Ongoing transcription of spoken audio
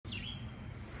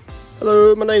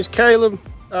Hello, my name's Caleb.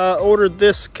 I ordered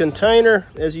this container,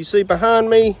 as you see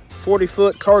behind me,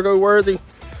 40-foot cargo worthy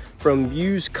from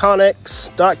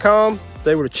usedconex.com.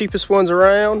 They were the cheapest ones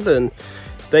around, and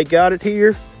they got it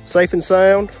here, safe and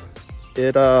sound.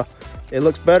 It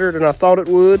looks better than I thought it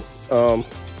would. I'm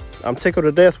tickled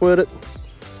to death with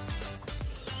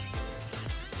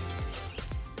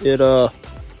it.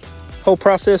 Whole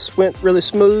process went really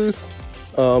smooth.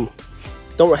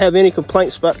 Don't have any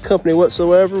complaints about the company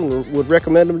whatsoever, and would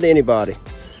recommend them to anybody.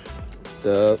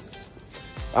 I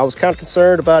was kind of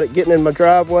concerned about it getting in my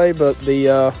driveway, but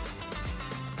the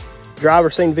driver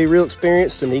seemed to be real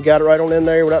experienced, and he got it right on in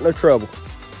there without no trouble.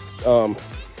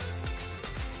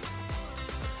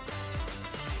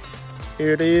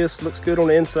 Here it is. Looks good on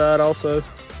the inside also.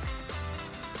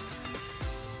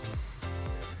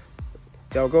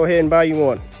 Y'all go ahead and buy you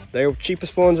one. They're the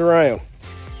cheapest ones around.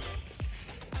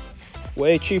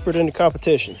 Way cheaper than the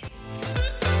competition.